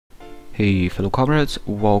Hey fellow comrades,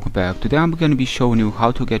 welcome back. Today I'm going to be showing you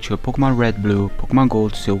how to get your Pokemon Red, Blue, Pokemon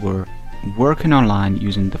Gold, Silver working online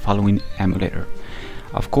using the following emulator.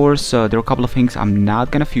 Of course, there are a couple of things I'm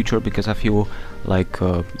not going to feature because I feel like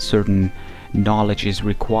certain knowledge is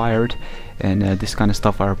required, and this kind of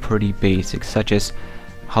stuff are pretty basic, such as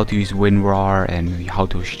how to use WinRAR and how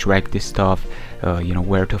to extract this stuff,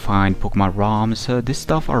 where to find Pokemon ROMs. This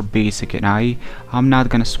stuff are basic, and I'm not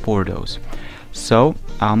going to support those. So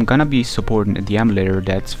I'm gonna be supporting the emulator,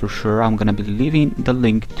 that's for sure. I'm gonna be leaving the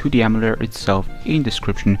link to the emulator itself in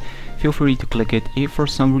description. Feel free to click it. If for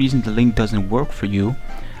some reason the link doesn't work for you,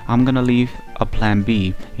 I'm gonna leave a plan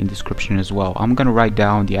B in description as well. I'm gonna write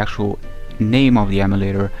down the actual name of the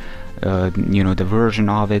emulator, the version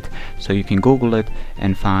of it, so you can Google it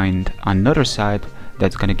and find another site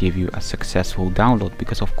that's gonna give you a successful download.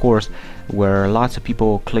 Because of course, where lots of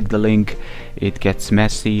people click the link, it gets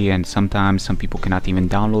messy, and sometimes some people cannot even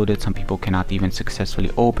download it, some people cannot even successfully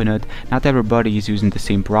open it. Not everybody is using the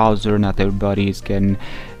same browser, not everybody is getting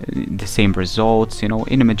the same results. In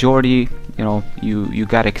the majority, you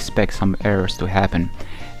gotta expect some errors to happen,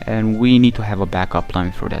 and we need to have a backup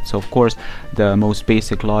plan for that. So of course, the most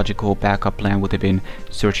basic logical backup plan would have been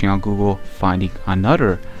searching on Google, finding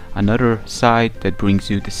another site that brings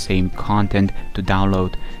you the same content to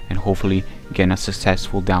download, and hopefully get a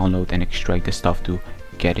successful download and extract the stuff to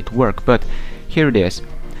get it work. But here it is.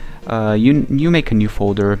 You make a new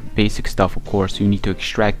folder, basic stuff. Of course, you need to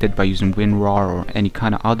extract it by using WinRAR or any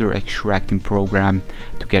kind of other extracting program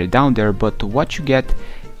to get it down there. But what you get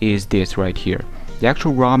is this right here, the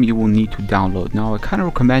actual ROM you will need to download. Now I kind of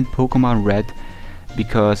recommend Pokemon Red,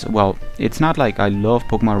 because, well, it's not like I love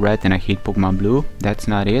Pokemon Red and I hate Pokemon Blue, that's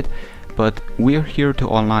not it, but we're here to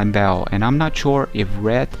online battle, and I'm not sure if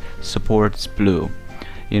Red supports Blue,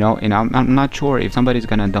 and I'm not sure if somebody's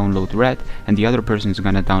gonna download Red and the other person is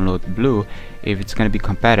gonna download Blue, if it's gonna be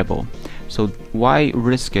compatible. So why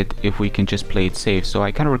risk it if we can just play it safe? So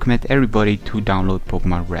I kind of recommend everybody to download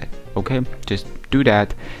Pokemon Red. Okay, just do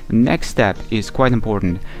that. The next step is quite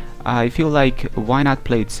important. I feel like, why not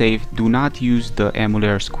play it safe? Do not use the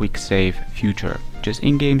emulator's quick save feature. Just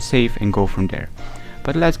in-game save and go from there.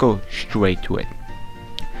 But let's go straight to it.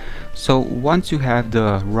 So once you have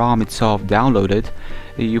the ROM itself downloaded,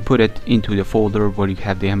 you put it into the folder where you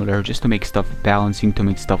have the emulator, just to make stuff balancing, to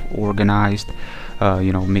make stuff organized,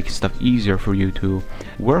 make stuff easier for you to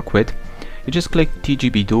work with. You just click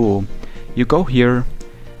TGB-Dual. You go here,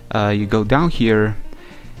 you go down here,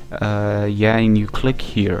 and you click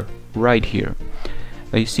here, right here.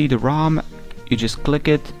 You see the ROM, you just click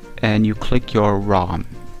it and you click your ROM,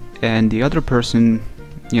 and the other person,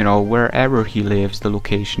 wherever he lives, the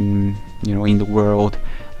location, in the world,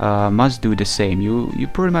 must do the same. You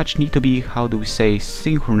pretty much need to be, how do we say,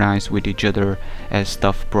 synchronized with each other as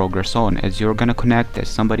stuff progress on. As you're gonna connect, as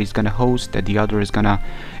somebody's gonna host, that the other is gonna,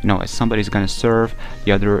 as somebody's gonna serve,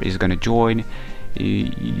 the other is gonna join.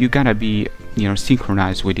 You gotta be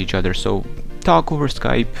synchronized with each other. So talk over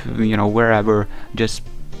Skype, wherever, just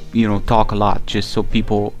talk a lot, just so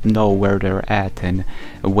people know where they're at and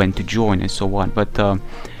when to join and so on. But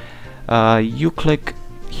you click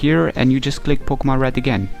here and you just click Pokemon Red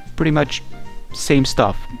again, pretty much same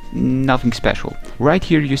stuff, nothing special. Right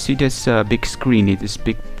here you see this big screen, this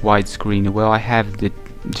big wide screen. Well, I have it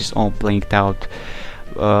just all blanked out.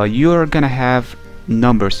 You're gonna have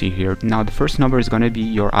numbers here. Now the first number is going to be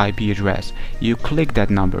your IP address. You click that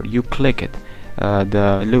number, you click it,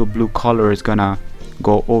 the little blue color is gonna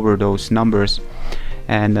go over those numbers,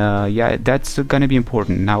 and yeah, that's gonna be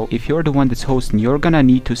important. Now if you're the one that's hosting, you're gonna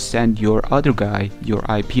need to send your other guy your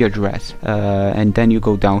IP address, and then you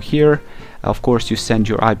go down here. Of course, you send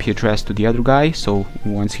your IP address to the other guy, so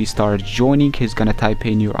once he starts joining, he's gonna type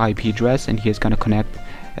in your IP address and he's gonna connect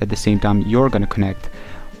at the same time you're gonna connect,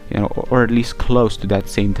 or at least close to that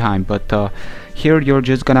same time. But here you're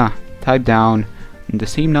just gonna type down the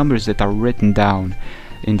same numbers that are written down,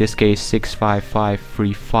 in this case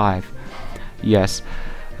 65535. Yes,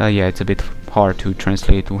 yeah, it's a bit hard to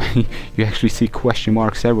translate when you actually see question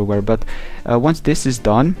marks everywhere. But once this is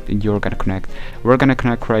done, you're gonna connect. We're gonna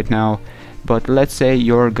connect right now, but let's say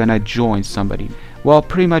you're gonna join somebody. Well,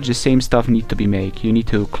 pretty much the same stuff need to be made. You need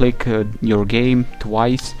to click your game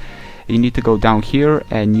twice. You need to go down here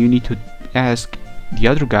and you need to ask the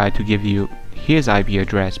other guy to give you his IP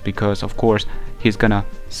address, because of course he's gonna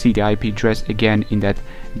see the IP address again in that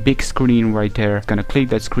big screen right there. Gonna click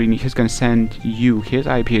that screen, he's gonna send you his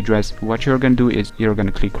IP address. What you're gonna do is you're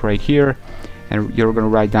gonna click right here and you're gonna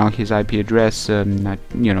write down his IP address,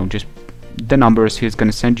 just the numbers he's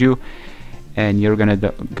gonna send you, and you're gonna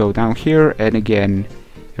go down here, and again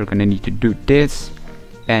you're gonna need to do this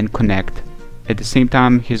and connect. At the same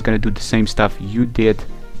time, he's gonna do the same stuff you did,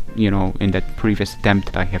 you know, in that previous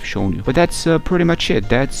attempt I have shown you. But that's pretty much it.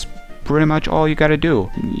 That's pretty much all you gotta do.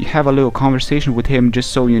 You have a little conversation with him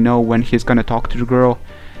just so you know when he's gonna talk to the girl,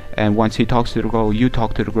 and once he talks to the girl, you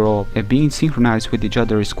talk to the girl. And being synchronized with each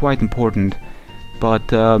other is quite important, but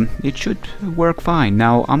it should work fine.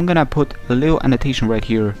 Now I'm gonna put a little annotation right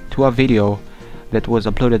here to a video that was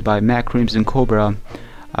uploaded by Mac Crimson Cobra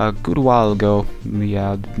a good while ago.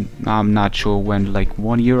 Yeah, I'm not sure when, like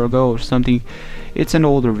 1 year ago or something. It's an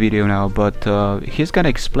older video now, but he's gonna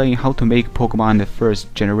explain how to make Pokemon the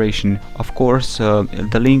first generation. Of course,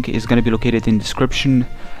 the link is gonna be located in the description,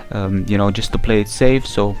 you know, just to play it safe,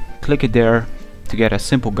 so click it there to get a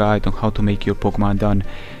simple guide on how to make your Pokemon done,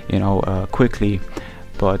 you know, quickly.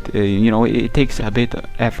 But you know, it takes a bit of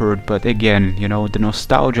effort, but again, you know, the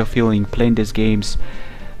nostalgia feeling playing these games,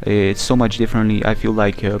 it's so much differently. I feel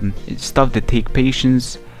like it's stuff that take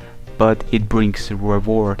patience, but it brings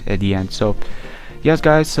reward at the end. So yes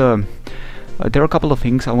guys, there are a couple of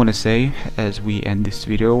things I want to say as we end this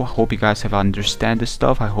video. Hope you guys have understand this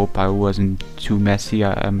stuff. I hope I wasn't too messy.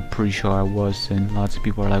 I'm pretty sure I was, and lots of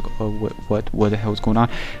people are like, oh, what the hell is going on?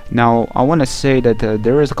 Now I want to say that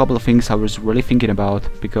there is a couple of things I was really thinking about,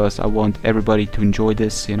 because I want everybody to enjoy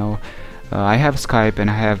this, you know. I have Skype,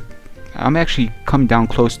 and I'm actually coming down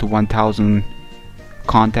close to 1,000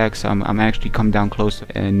 contacts. I'm actually come down close,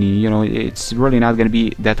 and you know, it's really not gonna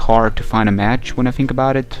be that hard to find a match when I think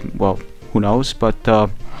about it. Well, who knows, but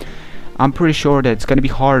I'm pretty sure that it's gonna be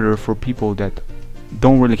harder for people that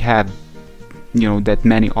don't really have, you know, that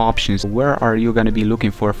many options. Where are you gonna be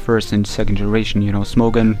looking for first and second generation? You know,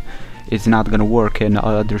 Smogon is not gonna work, and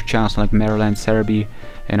other channels like Maryland, Cerebi,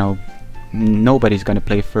 you know, nobody's gonna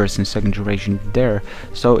play first and second generation there.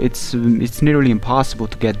 So it's nearly impossible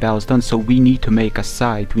to get battles done. So we need to make a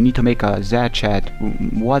site, we need to make a chat,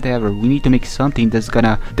 whatever. We need to make something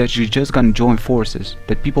that you're just gonna join forces,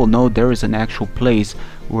 that people know there is an actual place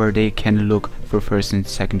where they can look for first and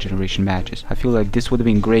second generation matches. I feel like this would have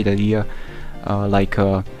been a great idea,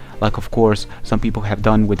 like of course some people have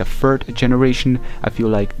done with the third generation. I feel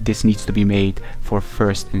like this needs to be made for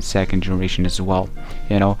first and second generation as well.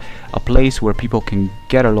 You know, a place where people can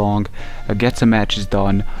get along, get some matches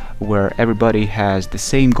done, where everybody has the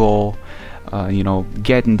same goal, you know,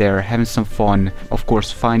 getting there, having some fun. Of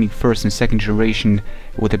course, finding first and second generation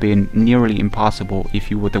would have been nearly impossible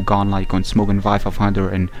if you would have gone like on Smogon Vi Hunter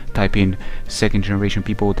and type in second generation.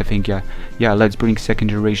 People would have think, yeah, let's bring second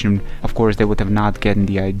generation. Of course, they would have not gotten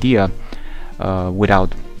the idea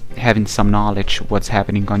without having some knowledge what's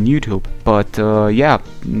happening on YouTube. But yeah,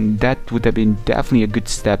 that would have been definitely a good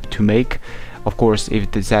step to make. Of course,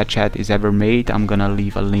 if the chat is ever made, I'm gonna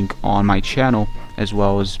leave a link on my channel, as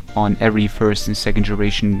well as on every first and second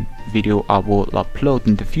generation video I will upload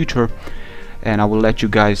in the future, and I will let you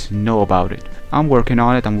guys know about it. I'm working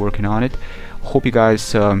on it. Hope you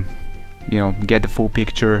guys you know, get the full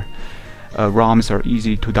picture. ROMs are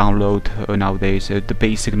easy to download nowadays, the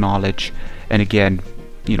basic knowledge, and again,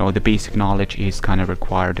 you know, the basic knowledge is kind of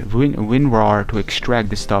required. WinRAR to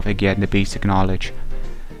extract the stuff, again, the basic knowledge.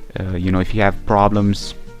 You know, if you have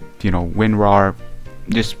problems, you know, WinRAR,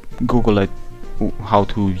 just Google it, how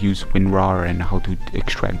to use WinRAR and how to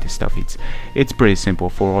extract this stuff. It's pretty simple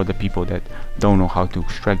for all the people that don't know how to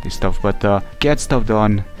extract this stuff. But get stuff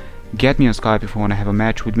done. Get me on Skype if you want to have a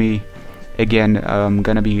match with me. Again, I'm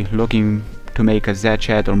gonna be looking to make a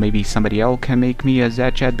chat, or maybe somebody else can make me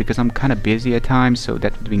a chat, because I'm kind of busy at times, so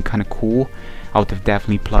that would be kind of cool. I would have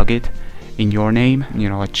definitely plug it in your name, you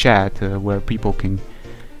know, a chat where people can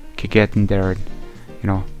get in there and, you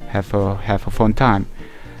know, have a fun time.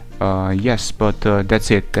 Yes, but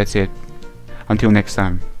that's it. Until next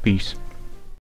time, peace.